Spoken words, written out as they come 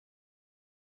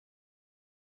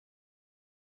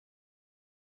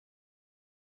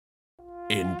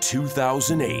In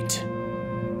 2008,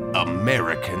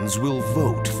 Americans will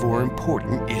vote for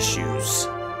important issues.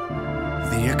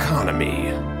 The economy,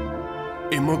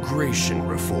 immigration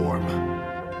reform,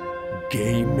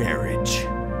 gay marriage.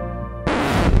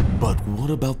 But what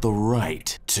about the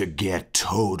right to get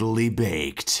totally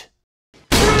baked?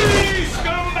 Free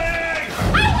scumbag!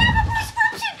 I have a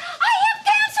prescription! I have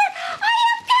cancer! I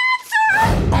have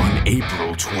cancer! On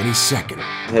April 22nd.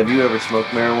 Have you ever smoked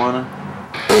marijuana?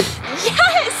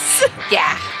 Yes!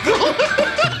 Yeah.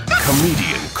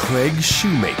 Comedian Craig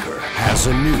Shoemaker has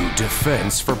a new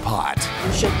defense for pot.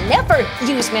 You should never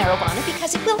use marijuana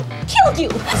because it will kill you.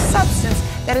 A substance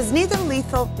that is neither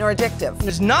lethal nor addictive.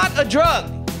 It's not a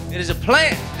drug. It is a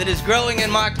plant that is growing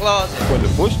in my closet. When the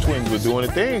Bush twins were doing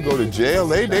it, they didn't go to jail.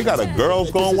 They got a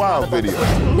Girls Gone Wild video.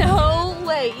 No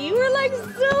way. You were like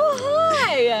so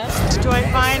high. Do I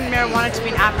find marijuana to be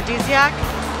an aphrodisiac?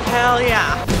 Hell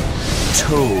yeah.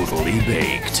 Totally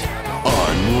baked.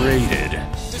 Unrated.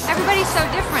 Everybody's so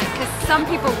different because some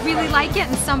people really like it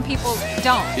and some people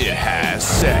don't. It has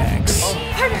sex.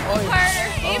 Harder,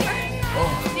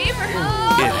 deeper.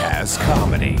 It has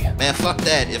comedy. Man, fuck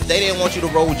that. If they didn't want you to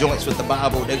roll joints with the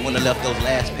Bible, they wouldn't have left those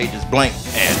last pages blank.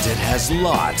 And it has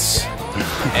lots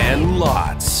and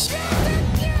lots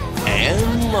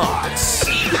and lots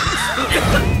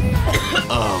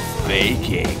of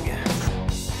baking.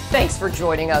 Thanks for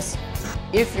joining us.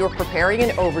 If you're preparing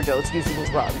an overdose using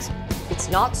drugs, it's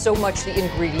not so much the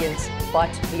ingredients, but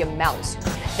the amounts.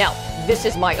 Now, this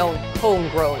is my own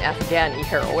homegrown Afghani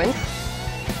heroin.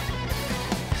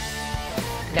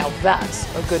 Now that's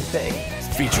a good thing.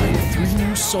 Featuring 3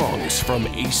 new songs from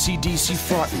AC/DC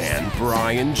frontman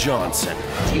Brian Johnson.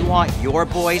 Do you want your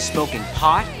boy smoking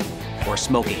pot or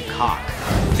smoking cock?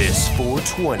 This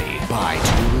 420 by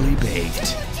Totally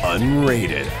Baked.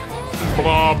 Unrated.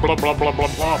 Blah, blah, blah, blah, blah,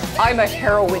 blah. I'm a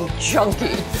heroin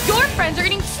junkie. Your friends are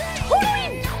getting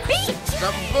totally baked.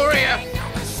 Something for ya.